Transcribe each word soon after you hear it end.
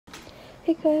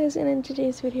Hey guys, and in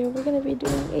today's video we're going to be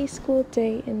doing a school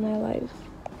day in my life.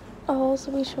 I'll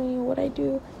also be showing you what I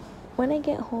do when I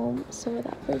get home, so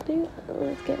without further ado,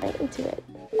 let's get right into it.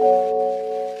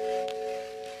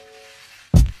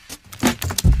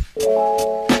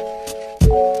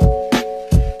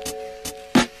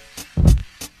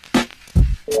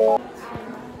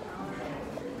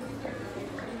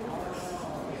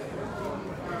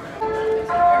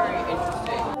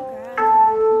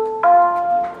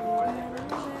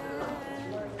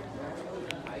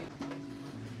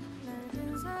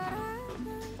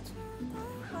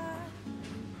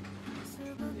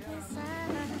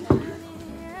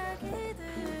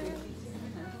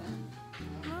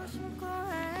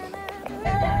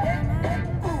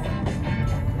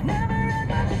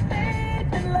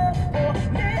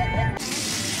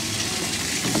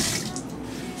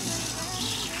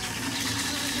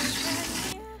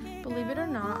 Believe it or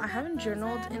not, I haven't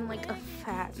journaled in like a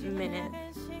fat minute.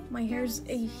 My hair's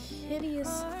a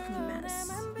hideous mess.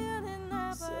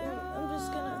 So I'm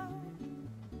just gonna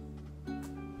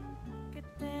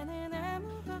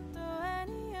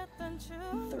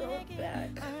throw it back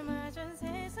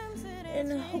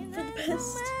and hope for the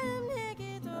best.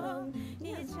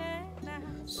 Yeah.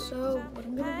 So what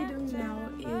I'm gonna be doing now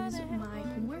is my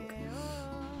homework.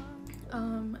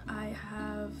 I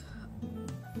have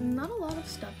not a lot of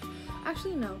stuff.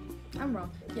 Actually, no, I'm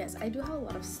wrong. Yes, I do have a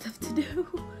lot of stuff to do.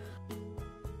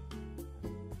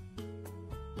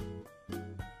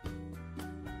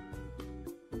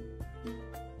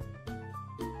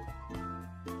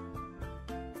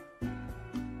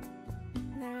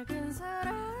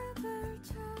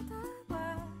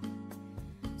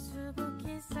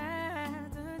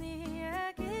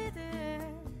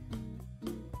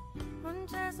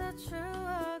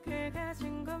 추억을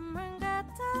가진 것만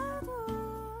같아도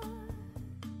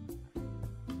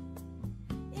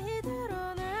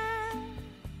이대로는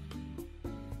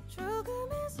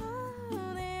조금의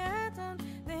서운해하던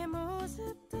내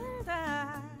모습들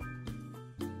다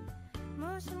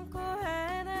무심코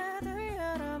하나 둘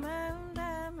여러 마음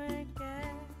담을게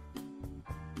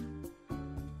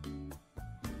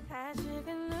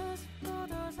아직은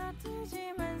우습고도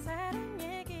서툴지만 사랑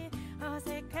얘기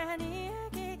어색한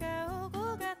이야기가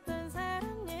오고 갔던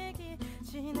사람 얘기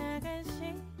지나간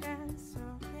시간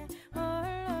속에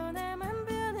홀로 나만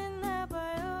변했나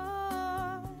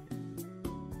봐요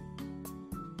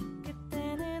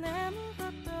그때는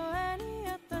아무것도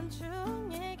아니었던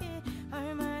추억 얘기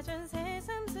얼마 전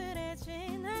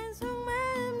새삼스레진 한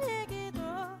속마음 얘기도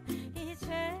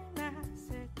이제 나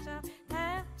슬쩍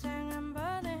답장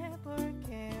한번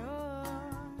해볼게요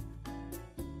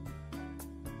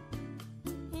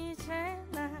이제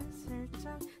나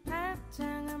슬쩍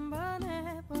답장 한번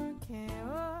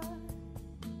해볼게요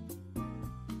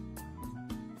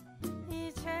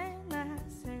이제 나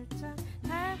슬쩍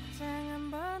답장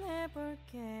한번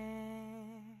해볼게요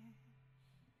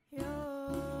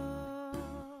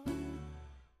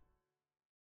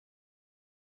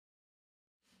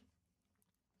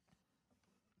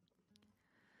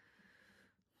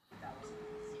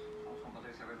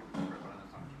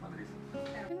I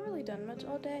haven't really done much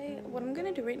all day. What I'm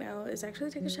gonna do right now is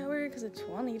actually take a shower because it's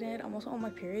well needed. I'm also on my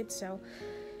period, so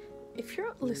if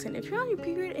you're on your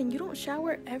period and you don't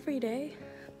shower every day,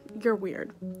 you're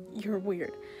weird. You're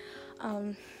weird.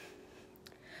 I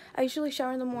usually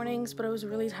shower in the mornings, but I was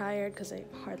really tired because I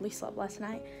hardly slept last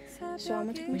night. So I'm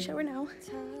gonna take my shower now,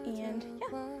 and yeah,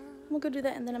 I'm gonna go do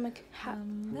that, and then I'm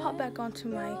gonna hop back onto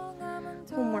my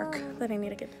homework that I need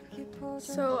to get done.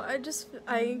 So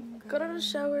I got out of the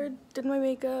shower, did my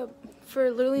makeup for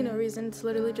literally no reason. It's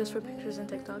literally just for pictures and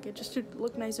TikTok. It just to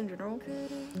look nice in general.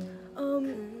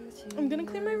 I'm gonna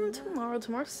clean my room tomorrow.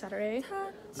 Tomorrow's Saturday.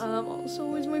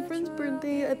 Also is my friend's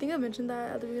birthday. I think I mentioned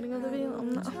that at the beginning of the video. I'm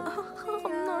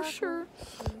not sure.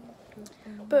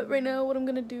 But right now what I'm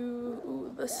gonna do,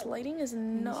 ooh, this lighting is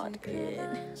not good.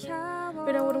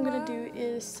 Right now what I'm gonna do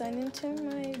is sign into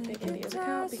my Big Ideas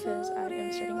account because I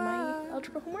am starting my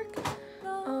algebra homework.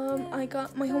 I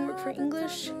got my homework for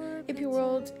English, AP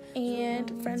World,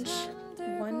 and French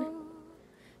 1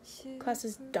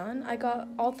 classes done. I got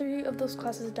all 3 of those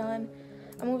classes done.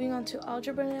 I'm moving on to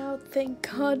algebra now, thank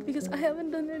God, because I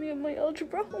haven't done any of my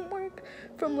algebra homework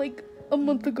from like a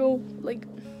month ago, like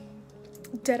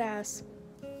deadass.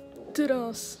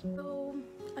 So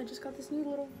I just got this new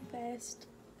little vest.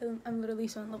 I'm literally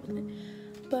so in love with it.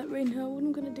 But right now what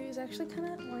I'm gonna do is actually kind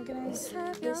of organize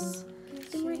this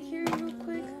thing right here real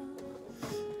quick.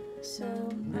 So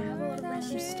I have a lot of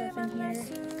random stuff in here,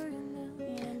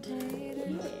 and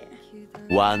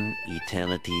yeah. One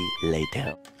eternity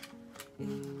later.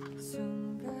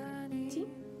 See?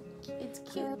 It's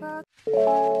cute.